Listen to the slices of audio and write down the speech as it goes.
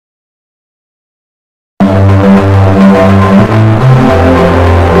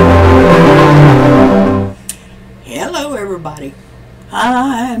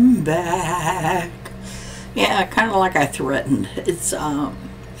I'm back. Yeah, kind of like I threatened. It's I'm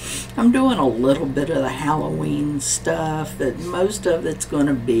doing a little bit of the Halloween stuff, but most of it's going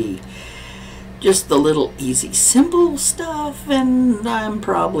to be just the little easy, simple stuff, and I'm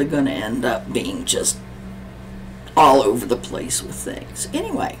probably going to end up being just all over the place with things.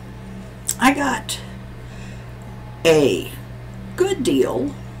 Anyway, I got a good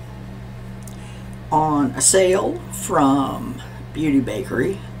deal on a sale from Beauty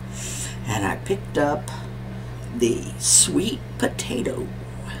Bakery, and I picked up the sweet potato,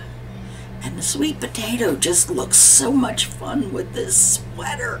 and the sweet potato just looks so much fun with this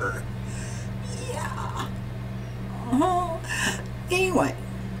sweater. Yeah. Anyway,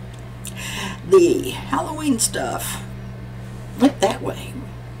 the Halloween stuff went that way.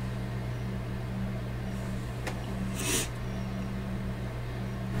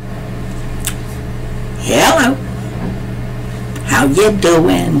 Hello. How you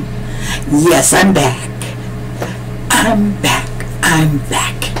doing? Yes, I'm back. I'm back.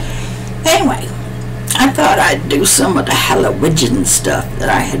 Anyway, I thought I'd do some of the Halloween stuff that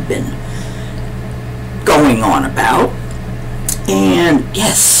I had been going on about. And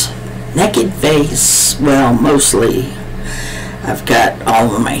yes, naked face, well, mostly I've got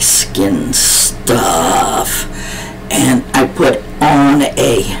all of my skin stuff, and I put on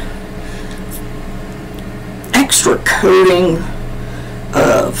a extra coating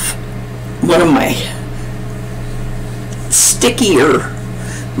of one of my stickier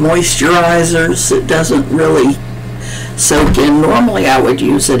moisturizers. It doesn't really soak in. Normally I would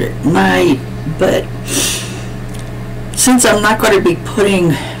use it at night, but since I'm not going to be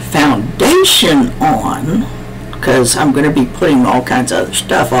putting foundation on, because I'm going to be putting all kinds of other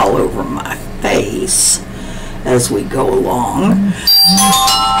stuff all over my face as we go along,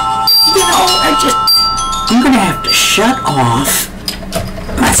 you know, I'm going to have to shut off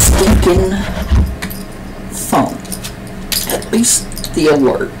my stinking phone, at least the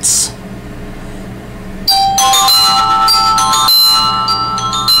alerts.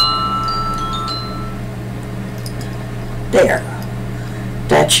 There,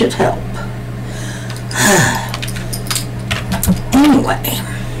 that should help. Anyway,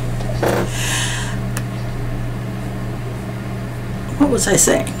 what was I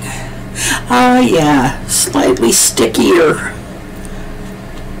saying? Yeah, slightly stickier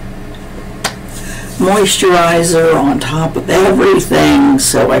moisturizer on top of everything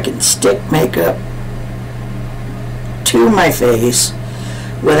so I can stick makeup to my face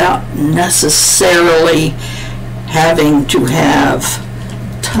without necessarily having to have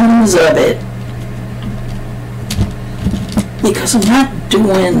tons of it, because I'm not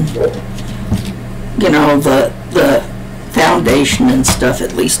doing, you know, the foundation and stuff,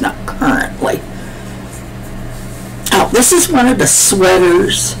 at least not currently. Oh, this is one of the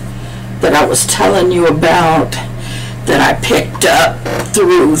sweaters that I was telling you about that I picked up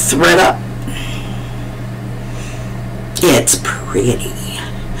through ThriftUp. It's pretty.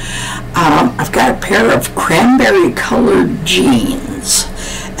 I've got a pair of cranberry colored jeans,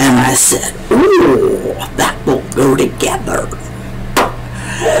 and I said, ooh, that will go together.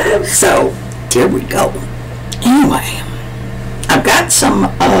 So here we go. Anyway, I've got some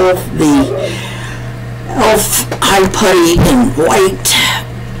of the e.l.f. Eye Putty in white,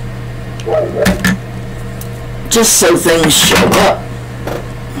 just so things show up.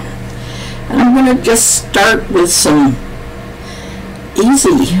 And I'm going to just start with some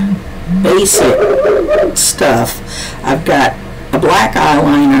easy, basic stuff. I've got a black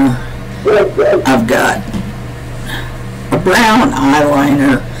eyeliner. I've got a brown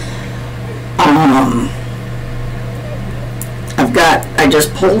eyeliner. I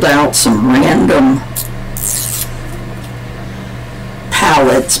just pulled out some random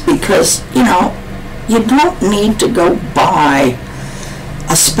palettes because, you know, you don't need to go buy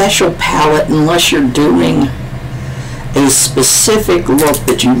a special palette unless you're doing a specific look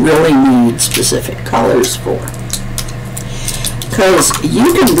that you really need specific colors for. Because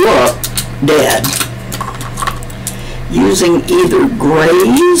you can look dead using either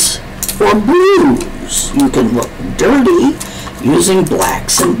grays or blues. You can look dirty using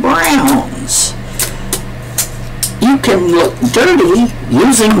blacks and browns. You can look dirty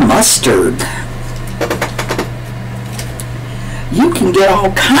using mustard. You can get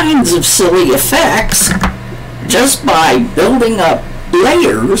all kinds of silly effects just by building up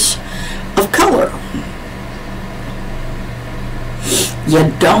layers of color.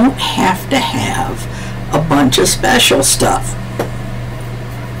 You don't have to have a bunch of special stuff.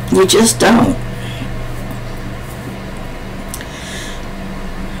 You just don't.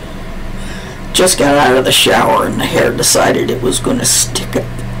 just got out of the shower and the hair decided it was going to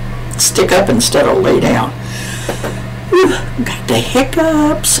stick up instead of lay down. Whew, got the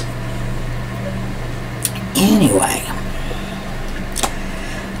hiccups. Anyway,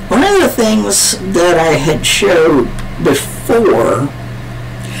 one of the things that I had showed before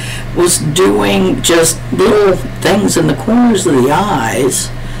was doing just little things in the corners of the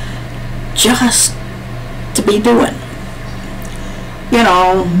eyes just to be doing. You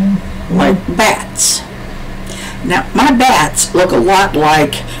know, like bats. Now, my bats look a lot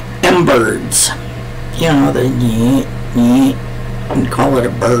like M-birds. You know, the you can call it a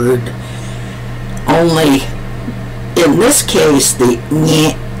bird. Only, in this case, the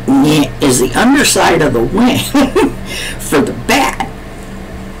is the underside of the wing for the bat.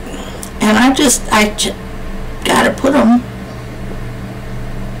 And I just gotta put them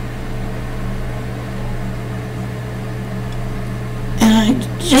and I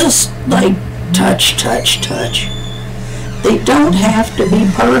just like touch. They don't have to be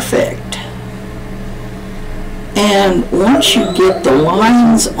perfect. And once you get the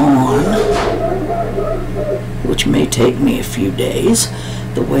lines on, which may take me a few days,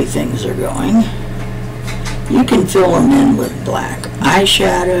 the way things are going, you can fill them in with black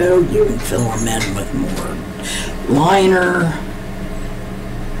eyeshadow, you can fill them in with more liner.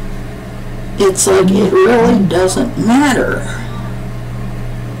 It's like it really doesn't matter.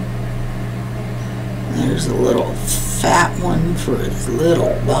 There's a little fat one for his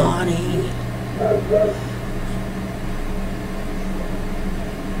little body.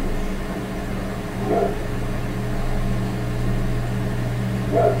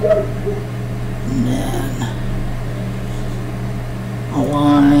 And then a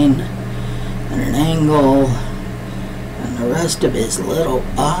line and an angle and the rest of his little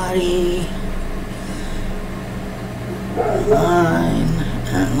body. Line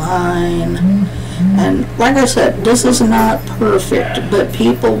and line. And like I said, this is not perfect, but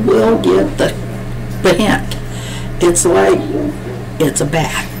people will get the hint. It's like it's a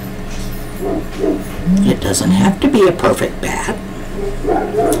bat. It doesn't have to be a perfect bat.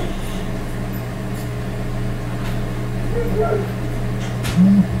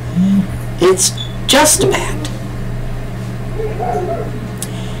 It's just a bat.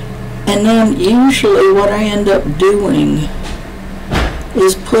 And then usually what I end up doing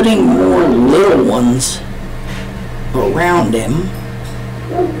is putting more little ones around him.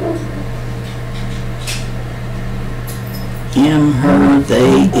 Him, her,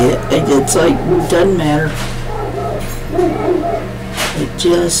 they, it's like, doesn't matter. It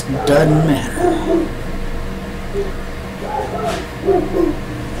just doesn't matter.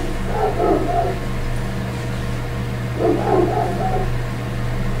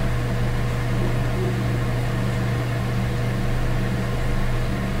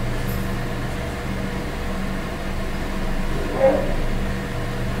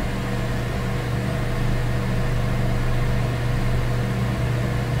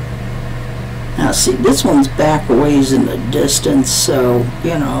 Now see, this one's back a ways in the distance, so,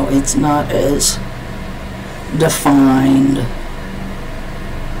 you know, it's not as defined.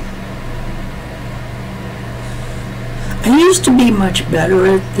 I used to be much better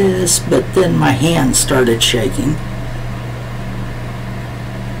at this, but then my hand started shaking.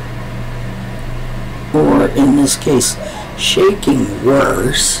 Or in this case, shaking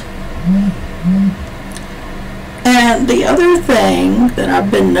worse. And the other thing that I've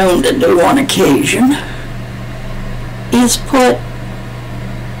been known to do on occasion is put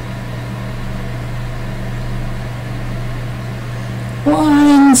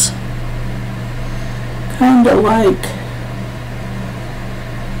lines kind of like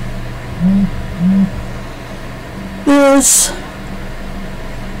this.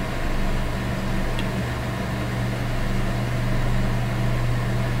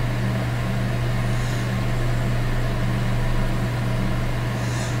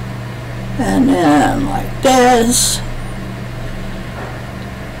 And then like this.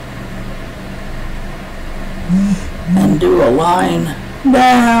 And do a line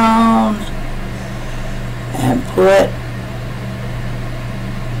down and put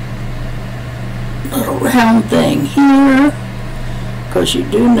a little round thing here, because you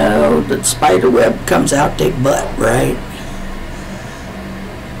do know that spider web comes out their butt, right?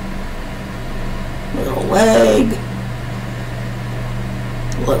 Little leg,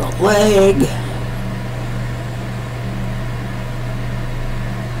 little leg,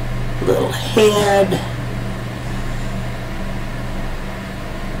 little head,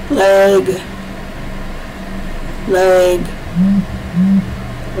 leg, leg,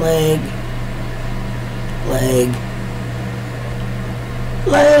 leg, leg,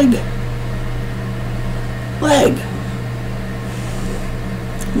 leg, leg.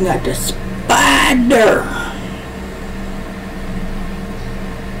 You got the spider.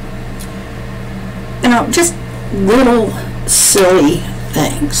 You know, just little silly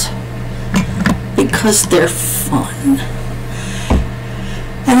things because they're fun.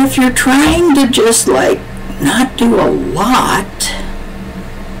 And if you're trying to just like not do a lot,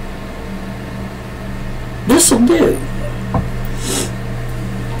 this'll do.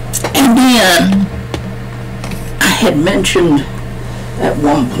 And then I had mentioned at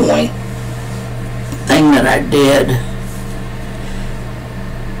one point thing that I did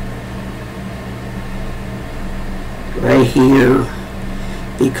right here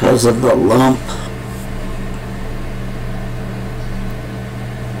because of the lump.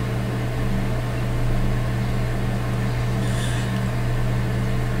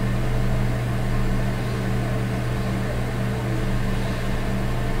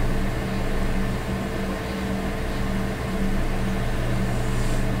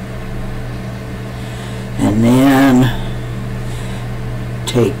 And then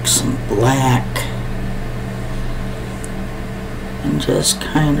take some black and just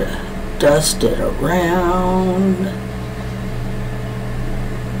kind of dust it around.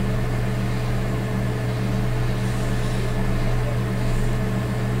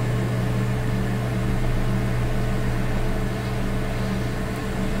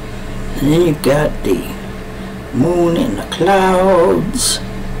 And then you've got the moon in the clouds.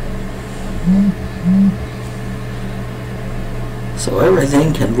 So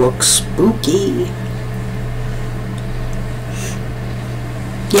everything can look spooky.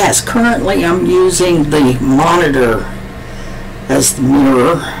 Yes, currently I'm using the monitor as the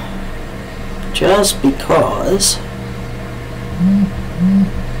mirror just because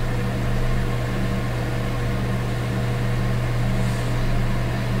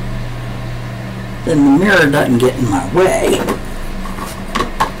then the mirror doesn't get in my way.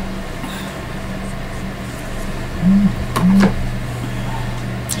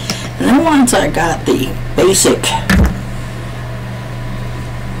 And then once I got the basic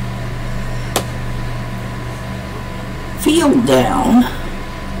feel down,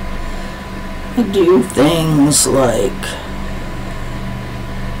 I do things like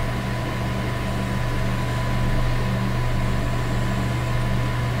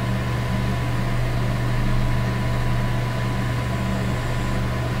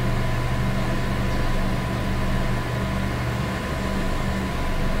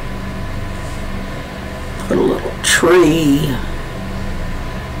put a little tree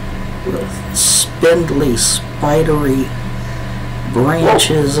with spindly, spidery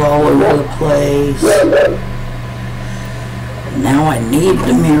branches all over the place. Now I need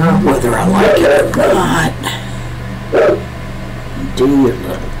the mirror whether I like it or not. Do your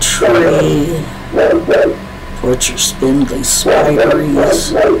little tree. Put your spindly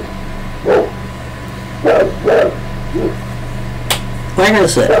spideries. Like I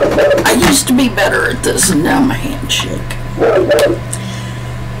said, I used to be better at this and now my hands shake.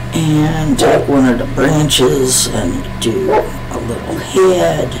 And take one of the branches and do a little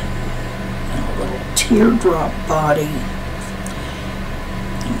head and a little teardrop body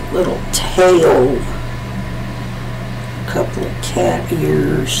and a little tail, a couple of cat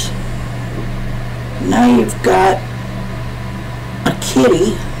ears. Now you've got a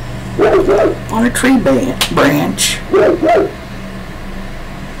kitty on a tree branch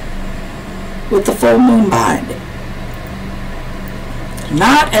with the full moon behind it.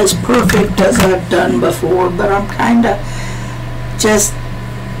 Not as perfect as I've done before, but I'm kind of just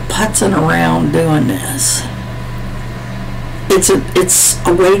putzing around doing this. It's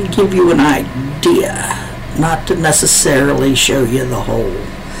a way to give you an idea, not to necessarily show you the whole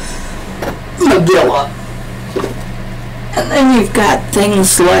Megillah. And then you've got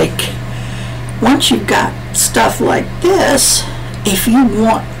things like, once you've got stuff like this, if you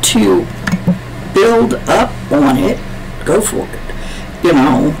want to build up on it, go for it. You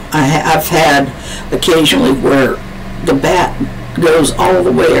know, I've had occasionally where the bat goes all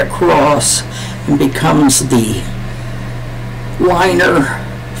the way across and becomes the liner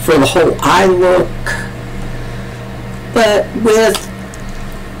for the whole eye look. But with,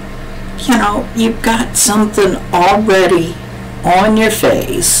 you know, you've got something already on your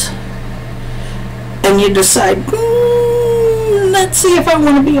face and you decide, let's see if I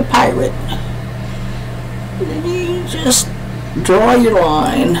want to be a pirate. And then you just draw your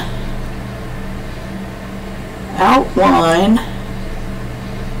line, outline,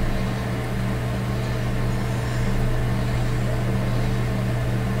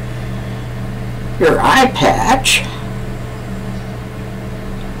 your eye patch,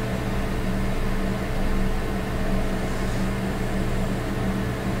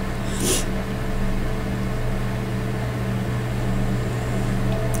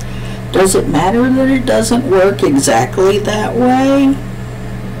 Does it matter that it doesn't work exactly that way?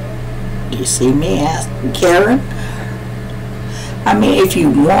 Do you see me asking, Karen? I mean, if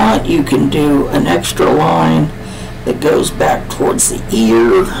you want, you can do an extra line that goes back towards the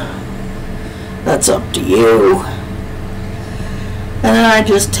ear. That's up to you. And then I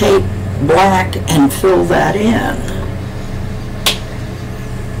just take black and fill that in.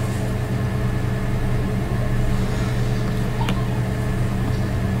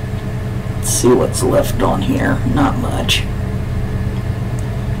 Let's see what's left on here. Not much.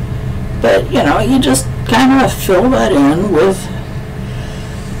 But, you know, you just kind of fill that in with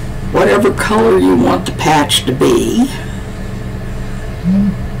whatever color you want the patch to be.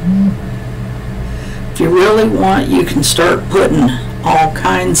 If you really want, you can start putting all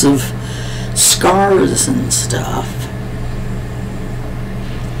kinds of scars and stuff.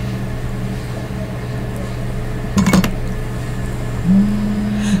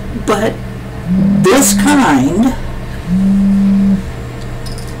 But this kind,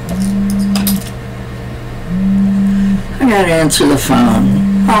 I gotta answer the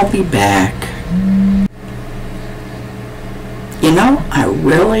phone. I'll be back. You know, I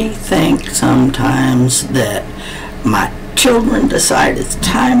really think sometimes that my children decide it's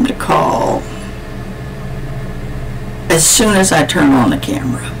time to call as soon as I turn on the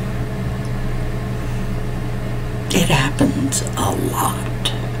camera. It happens a lot.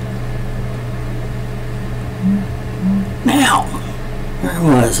 Now, where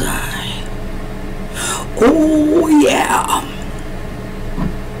was I? Oh, yeah.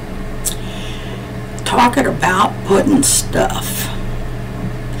 Talking about putting stuff.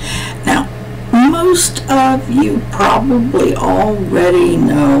 Now, most of you probably already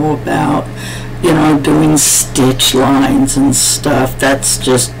know about, you know, doing stitch lines and stuff. That's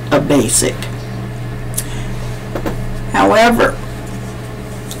just a basic. However,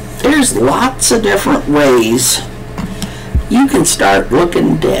 there's lots of different ways you can start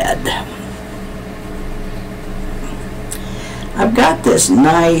looking dead. I've got this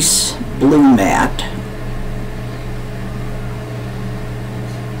nice blue mat.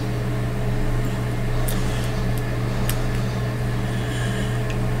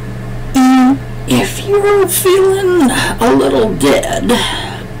 And if you're feeling a little dead,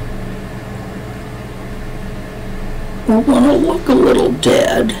 or want to look a little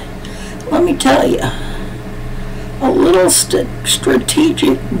dead, let me tell you, a little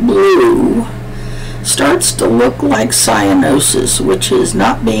strategic blue starts to look like cyanosis, which is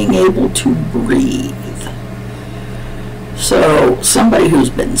not being able to breathe. So somebody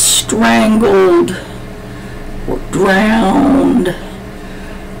who's been strangled or drowned,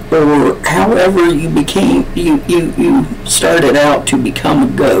 or however you became, you started out to become a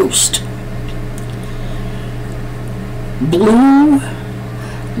ghost. Blue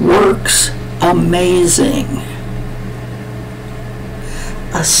works amazing,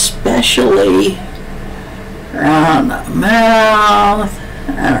 especially around the mouth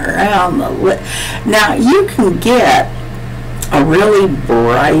and around the lip. Now you can get a really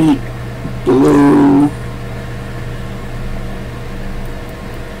bright blue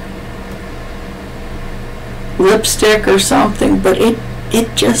lipstick or something, but it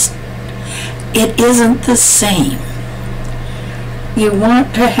isn't the same. You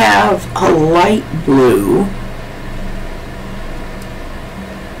want to have a light blue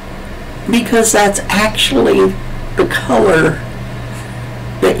because that's actually the color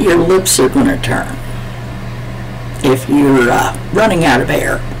that your lips are going to turn if you're running out of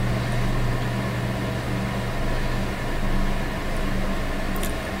air.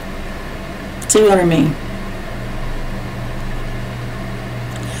 See what I mean?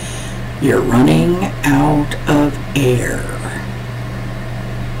 You're running out of air.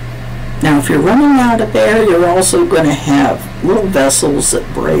 Now, if you're running out of air, you're also going to have little vessels that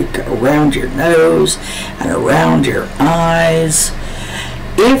break around your nose and around your eyes.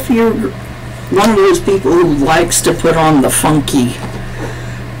 If you're one of those people who likes to put on the funky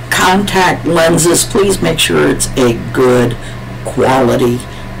contact lenses, please make sure it's a good quality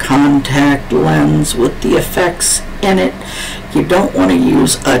contact lens with the effects in it. You don't want to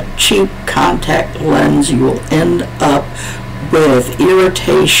use a cheap contact lens. You will end up with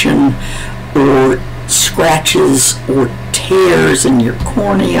irritation or scratches or tears in your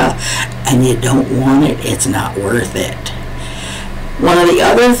cornea, and you don't want it. It's not worth it. One of the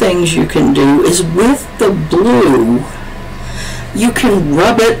other things you can do is with the blue, you can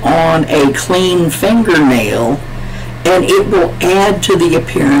rub it on a clean fingernail and it will add to the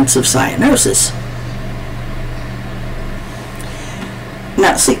appearance of cyanosis.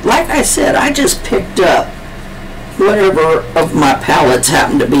 Now see, like I said, I just picked up whatever of my palettes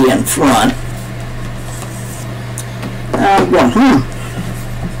happen to be in front. I'm going,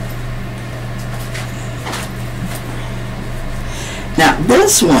 Now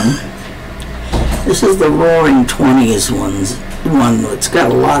this one, this is the Roaring 20s one that's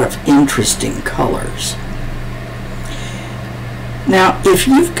got a lot of interesting colors. Now if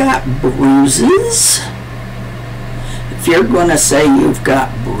you've got bruises, if you're going to say you've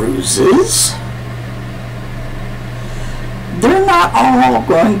got bruises, they're not all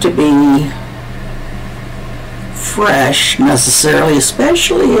going to be fresh necessarily,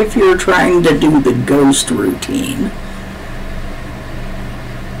 especially if you're trying to do the ghost routine.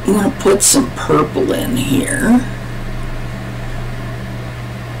 I'm going to put some purple in here.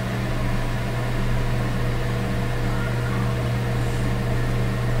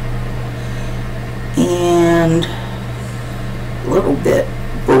 And a little bit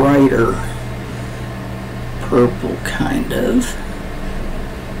brighter purple, kind of,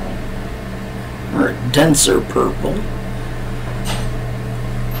 or a denser purple.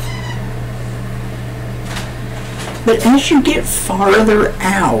 But as you get farther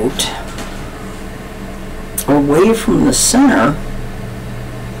out, away from the center,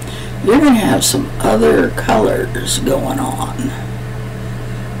 you're going to have some other colors going on.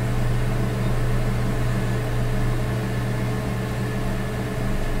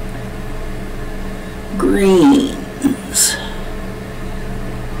 Greens,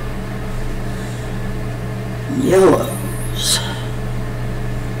 yellows,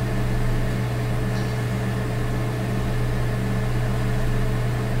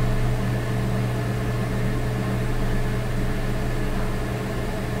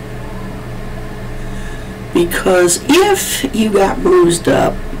 because if you got bruised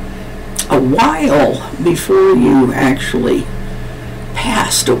up a while before you actually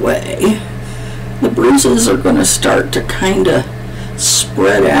passed away, the bruises are going to start to kind of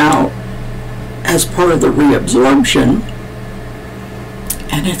spread out as part of the reabsorption,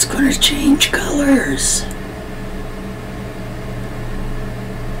 and it's going to change colors.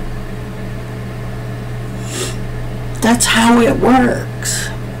 That's how it works.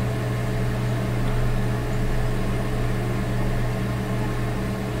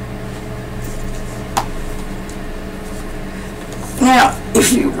 Now,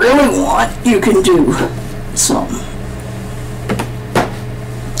 if you really want, you can do some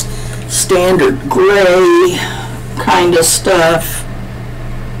standard gray kind of stuff.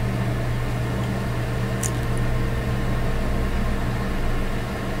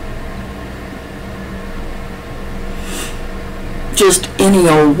 Just any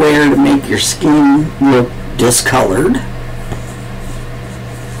old wear to make your skin look discolored.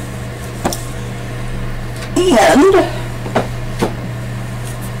 And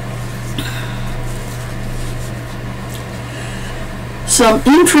some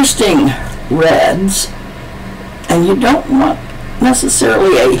interesting reds, and you don't want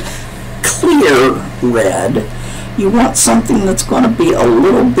necessarily a clear red. You want something that's going to be a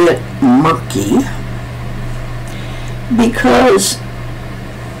little bit murky, because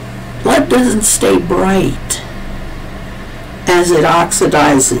lead doesn't stay bright as it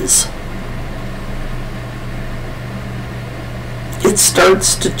oxidizes. It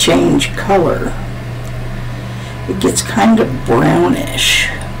starts to change color. It gets kind of brownish.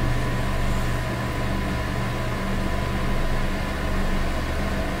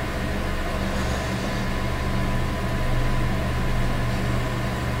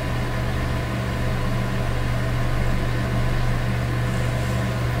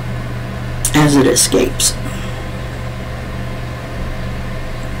 As it escapes.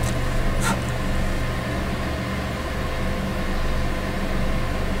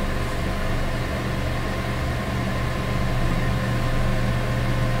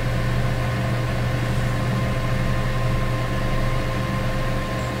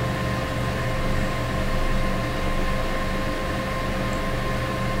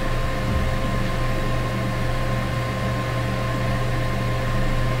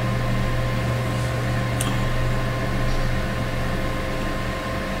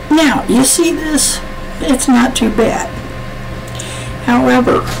 Now, you see this? It's not too bad.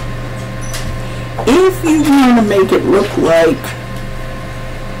 However, if you want to make it look like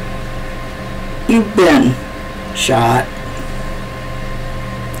you've been shot,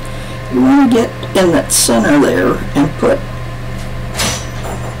 you want to get in that center there and put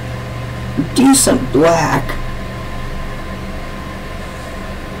decent black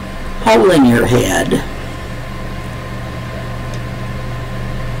hole in your head.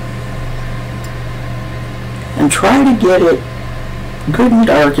 And try to get it good and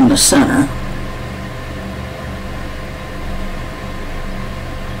dark in the center.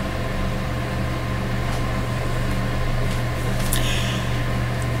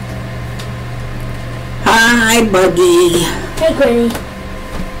 Hi, Buggy. Hey, Granny.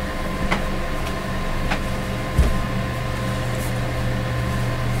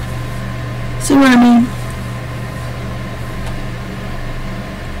 See what I mean?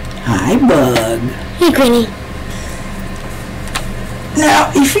 Hi, Bug. Hey, Granny.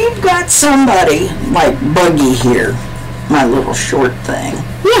 Now, if you've got somebody like Buggy here, my little short thing,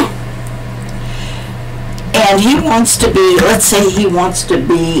 Yeah. and he wants to be, let's say he wants to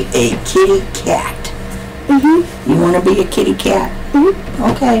be a kitty cat. Mm-hmm. You want to be a kitty cat? Mm-hmm.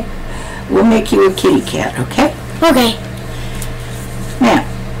 Okay. We'll make you a kitty cat, okay? Okay. Now,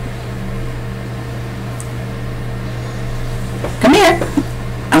 come here.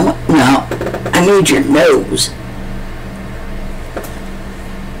 I need your nose.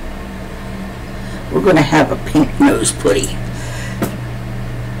 We're going to have a pink nose putty.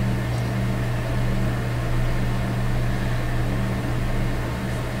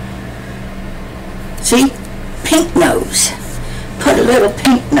 See? Pink nose. Put a little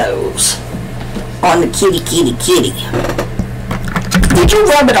pink nose on the kitty, kitty, kitty. Did you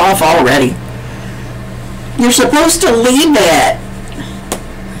rub it off already? You're supposed to leave it.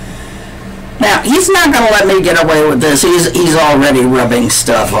 Now, he's not going to let me get away with this. He's already rubbing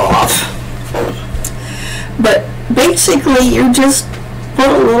stuff off. But basically, you just put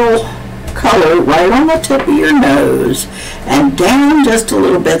a little color right on the tip of your nose and down just a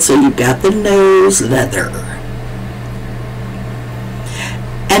little bit so you've got the nose leather.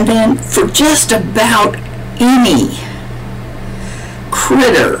 And then for just about any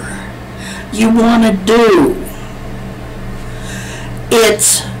critter you want to do,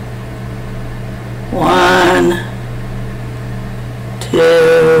 it's 1,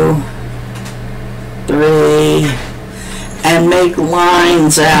 2, 3, and make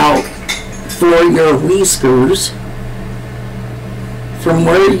lines out for your whiskers from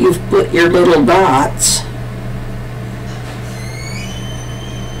where you've put your little dots.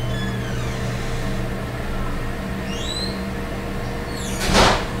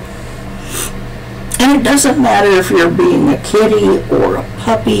 And it doesn't matter if you're being a kitty or a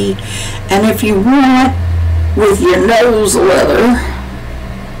puppy. And if you want, with your nose leather,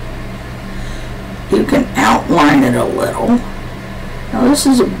 you can outline it a little. Now this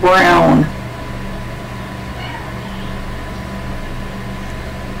is a brown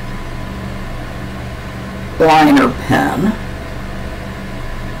liner pen.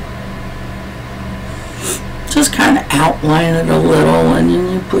 Just kind of outline it a little, and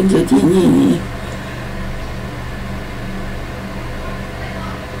then you put it in.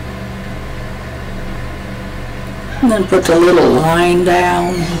 And then put the little line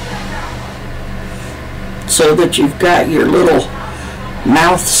down so that you've got your little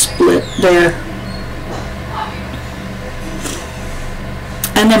mouth split there.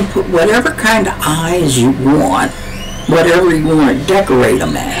 And then put whatever kind of eyes you want, whatever you want to decorate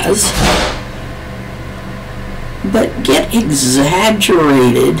them as. But get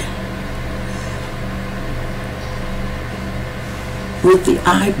exaggerated with the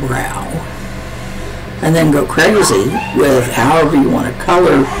eyebrow. And then go crazy with however you want to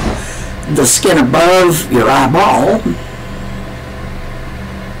color the skin above your eyeball.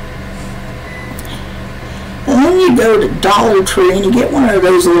 And then you go to Dollar Tree and you get one of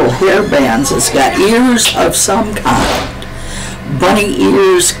those little hair bands that's got ears of some kind. Bunny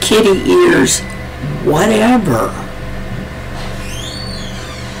ears, kitty ears, whatever.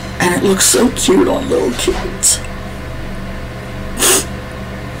 And it looks so cute on little kids.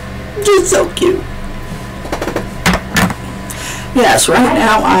 Just so cute. Yes, right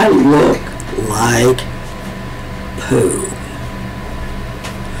now I look like poo.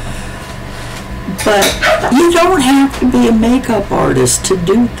 But you don't have to be a makeup artist to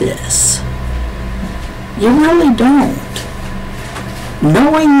do this. You really don't.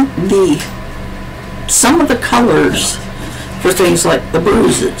 Knowing some of the colors for things like the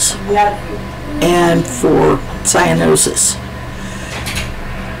bruises and for cyanosis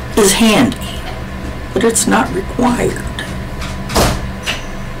is handy, but it's not required.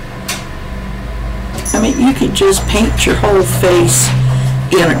 I mean, you could just paint your whole face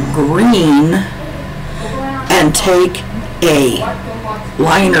in a green and take a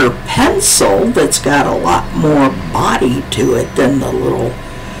liner pencil that's got a lot more body to it than the little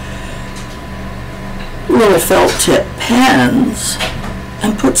felt tip pens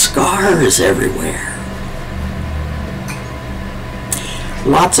and put scars everywhere.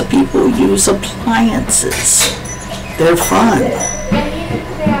 Lots of people use appliances. They're fun.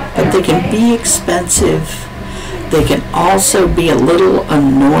 But they can be expensive. They can also be a little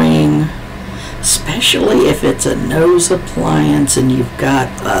annoying, especially if it's a nose appliance and you've got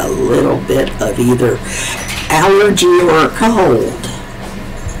a little bit of either allergy or a cold.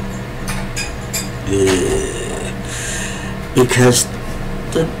 Because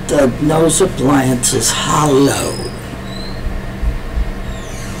the nose appliance is hollow.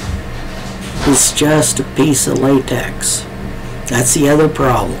 It's just a piece of latex. That's the other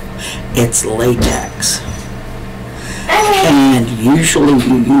problem. It's latex. And usually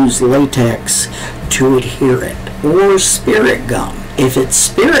you use latex to adhere it, or spirit gum. If it's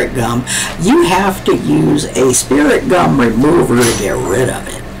spirit gum, you have to use a spirit gum remover to get rid of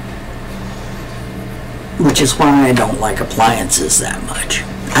it. Which is why I don't like appliances that much.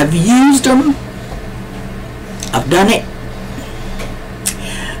 I've used them. I've done it.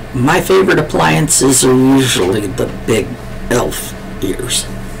 My favorite appliances are usually the big elf ears.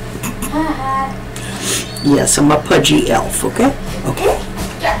 Yes, I'm a pudgy elf, okay? Okay.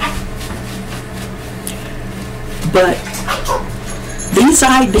 But these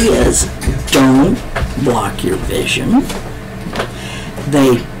ideas don't block your vision.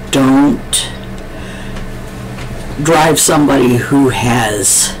 They don't drive somebody who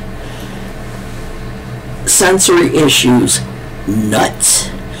has sensory issues nuts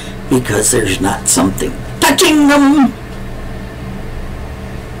because there's not something touching them.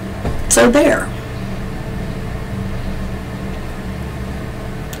 So there.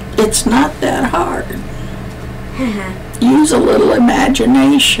 It's not that hard. Use a little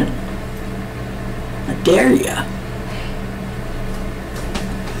imagination. I dare ya.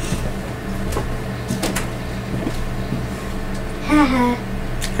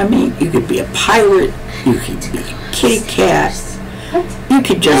 I mean, you could be a pirate, you could be a kitty cat, you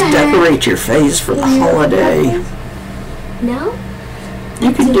could just decorate your face for the holiday. No?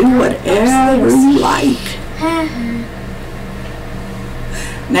 You can do whatever you like.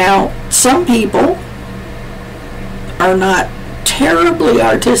 Now, some people are not terribly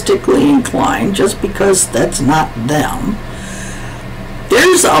artistically inclined just because that's not them.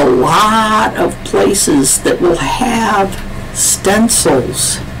 There's a lot of places that will have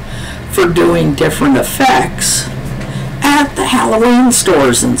stencils for doing different effects at the Halloween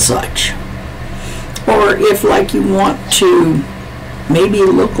stores and such. Or if, like, you want to maybe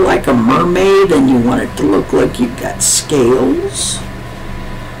look like a mermaid and you want it to look like you've got scales,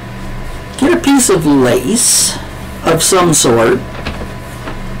 get a piece of lace of some sort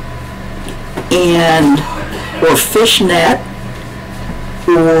and or fishnet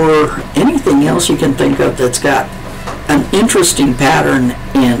or anything else you can think of that's got an interesting pattern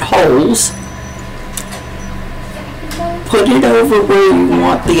and holes. Put it over where you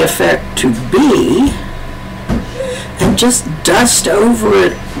want the effect to be and just dust over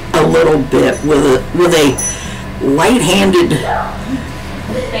it a little bit with a light-handed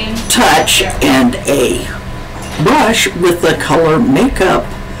touch and a brush with the color makeup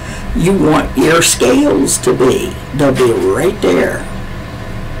you want your scales to be. They'll be right there.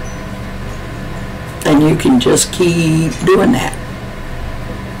 And you can just keep doing that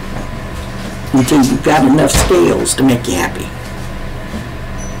until you've got enough scales to make you happy.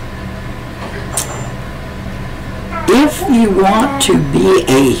 If you want to be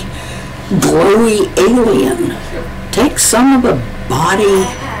a glowy alien, take some of the body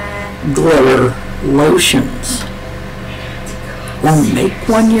glitter lotions or make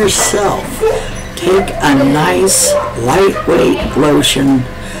one yourself. Take a nice lightweight lotion,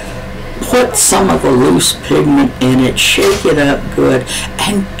 put some of the loose pigment in it, shake it up good,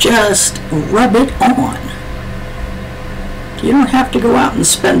 and just rub it on. You don't have to go out and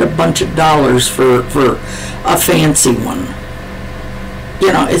spend a bunch of dollars for a fancy one.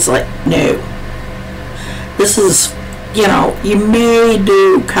 You know, it's like, no. This is, you know, you may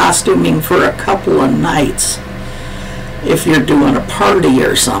do costuming for a couple of nights if you're doing a party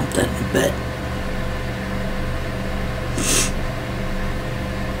or something, but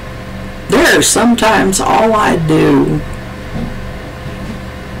there, sometimes all I do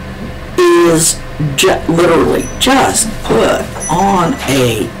is literally just put on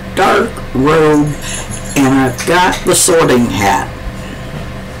a dark robe and I've got the sorting hat.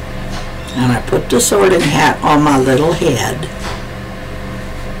 And I put the sorting hat on my little head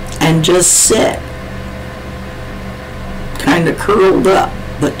and just sit, kind of curled up,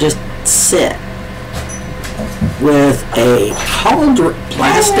 but just sit with a cauldron,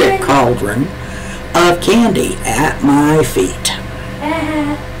 plastic cauldron of candy at my feet.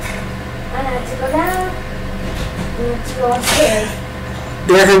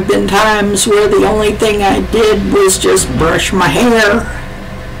 There have been times where the only thing I did was just brush my hair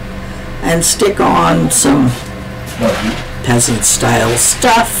and stick on some peasant-style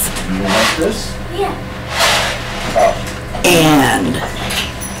stuff. You want this? Yeah. Oh. And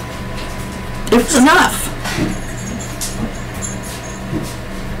it was enough.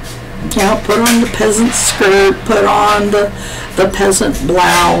 You know, put on the peasant skirt, put on the peasant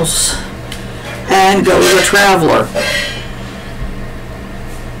blouse, and go the traveler.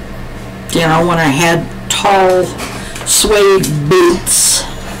 You know, when I had tall suede boots,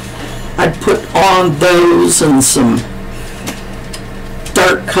 I'd put on those and some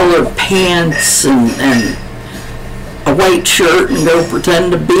dark colored pants and a white shirt and go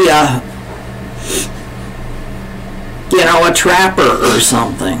pretend to be a, you know, a trapper or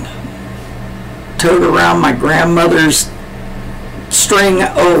something. Tote around my grandmother's string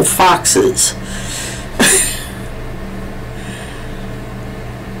of foxes.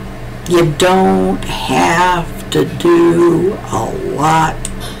 You don't have to do a lot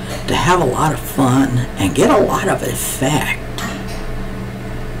to have a lot of fun and get a lot of effect.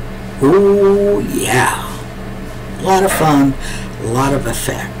 Oh yeah, a lot of fun, a lot of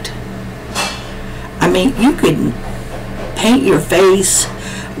effect. I mean, you could paint your face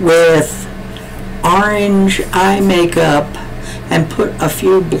with orange eye makeup and put a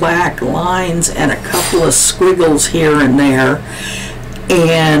few black lines and a couple of squiggles here and there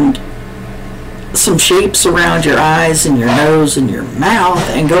and some shapes around your eyes and your nose and your mouth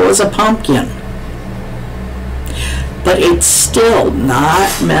and go as a pumpkin. But it's still not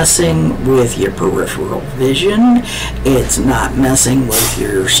messing with your peripheral vision. It's not messing with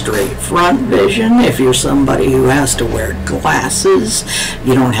your straight front vision. If you're somebody who has to wear glasses,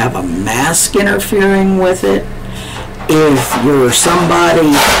 you don't have a mask interfering with it. If you're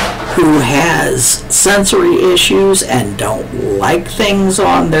somebody who has sensory issues and don't like things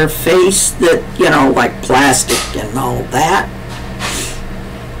on their face that, you know, like plastic and all that,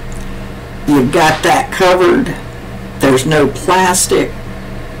 you've got that covered. There's no plastic.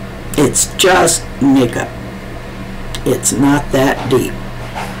 It's just makeup. It's not that deep.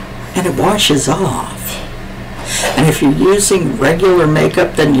 And it washes off. And if you're using regular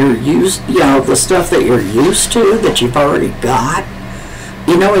makeup, then you're used, you know, the stuff that you're used to, that you've already got,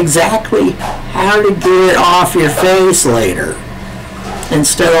 you know exactly how to get it off your face later.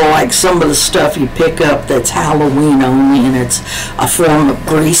 Instead of like some of the stuff you pick up that's Halloween only and it's a form of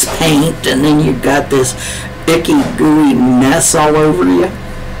grease paint and then you've got this icky gooey mess all over you.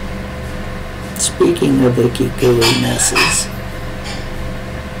 Speaking of icky gooey messes,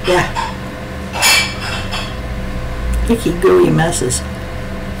 yeah, icky gooey messes.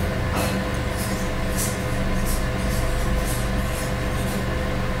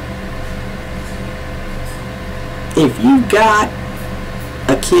 If you got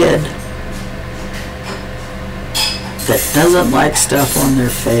a kid that doesn't like stuff on their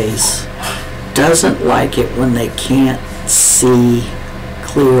face, doesn't like it when they can't see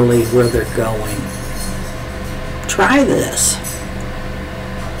clearly where they're going, try this.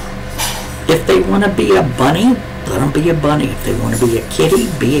 If they want to be a bunny, let them be a bunny. If they want to be a kitty,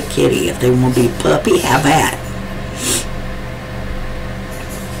 be a kitty. If they want to be a puppy, have at it.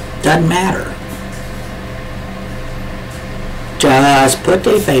 Doesn't matter. Just put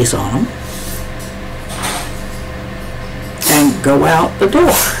their face on them and go out the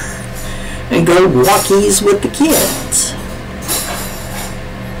door and go walkies with the kids.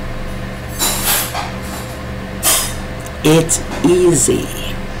 It's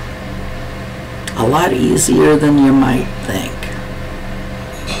easy. A lot easier than you might think.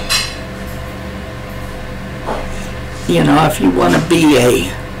 You know, if you want to be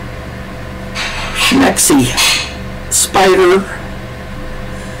a schmexy spider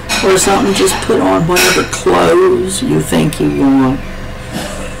or something, just put on whatever clothes you think you want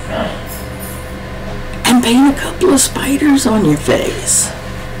and paint a couple of spiders on your face.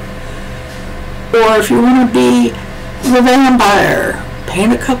 Or if you want to be the vampire,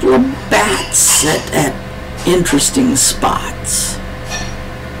 paint a couple of bats at interesting spots.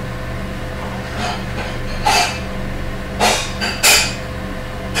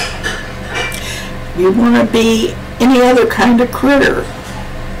 You want to be any other kind of critter,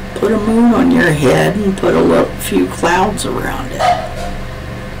 put a moon on your head and put a few clouds around it.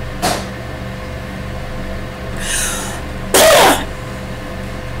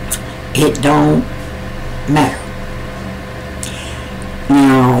 It don't matter.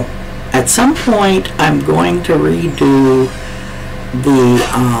 Now, at some point, I'm going to redo the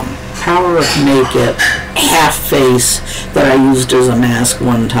Power of Makeup half face that I used as a mask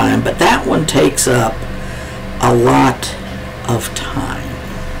one time, but that one takes up a lot of time.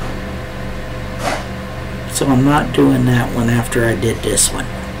 So I'm not doing that one after I did this one.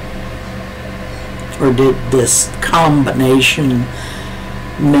 Or did this combination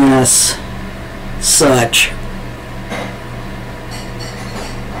mess such.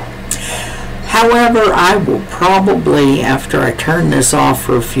 However, I will probably, after I turn this off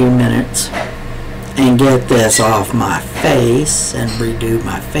for a few minutes and get this off my face and redo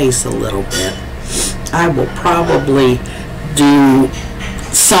my face a little bit, I will probably do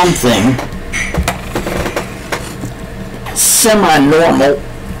something semi-normal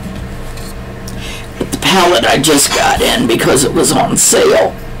with the palette I just got in because it was on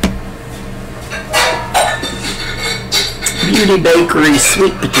sale. Beauty Bakery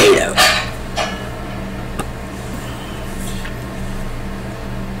sweet potato.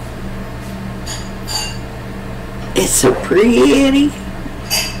 It's so pretty.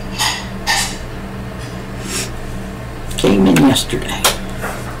 Came in yesterday.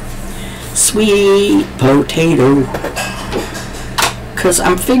 Sweet potato. Because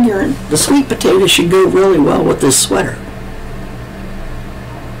I'm figuring the sweet potato should go really well with this sweater.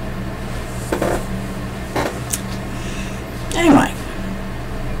 Anyway,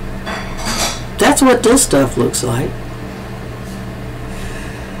 that's what this stuff looks like.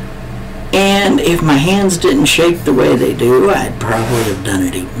 And if my hands didn't shake the way they do, I'd probably have done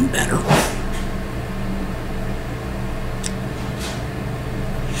it even better.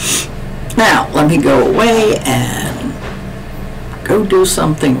 Now, let me go away and go do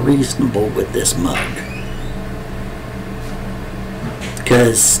something reasonable with this mug.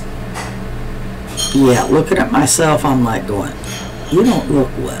 Because, yeah, looking at myself, I'm like going, you don't look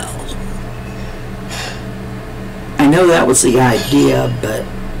well. I know that was the idea, but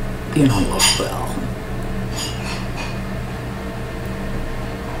you don't look well.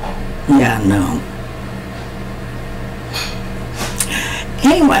 Yeah, no.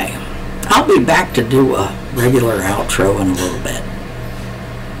 Anyway, I'll be back to do a regular outro in a little bit.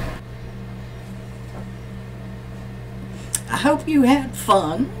 I hope you had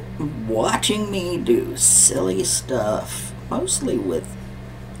fun watching me do silly stuff, mostly with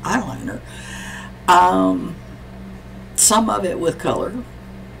eyeliner. Some of it with color,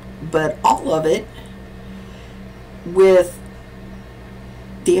 but all of it with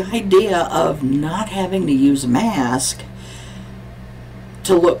the idea of not having to use a mask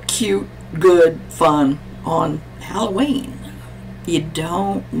to look cute, good, fun on Halloween. You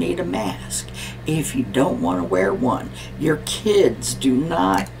don't need a mask if you don't want to wear one. Your kids do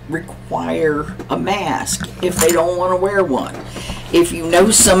not require a mask if they don't want to wear one. If you know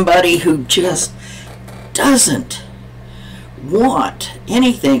somebody who just doesn't want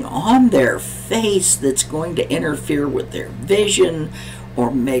anything on their face that's going to interfere with their vision or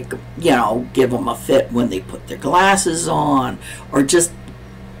make, you know, give them a fit when they put their glasses on, or just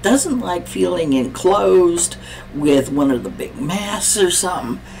doesn't like feeling enclosed with one of the big masks or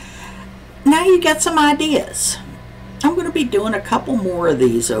something, now you get some ideas. I'm going to be doing a couple more of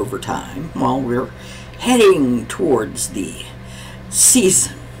these over time while we're heading towards the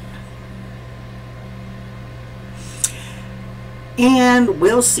season. And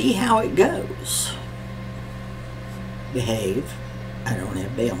we'll see how it goes. Behave. I don't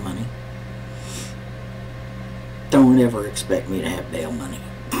have bail money. Don't ever expect me to have bail money.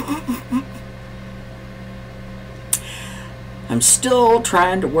 I'm still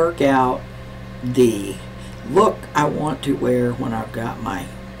trying to work out the look I want to wear when I've got my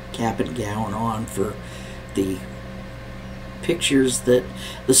cap and gown on for the pictures that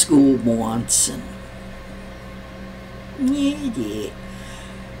the school wants. And yeah.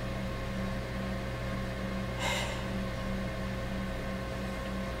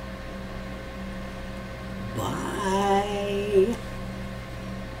 Bye.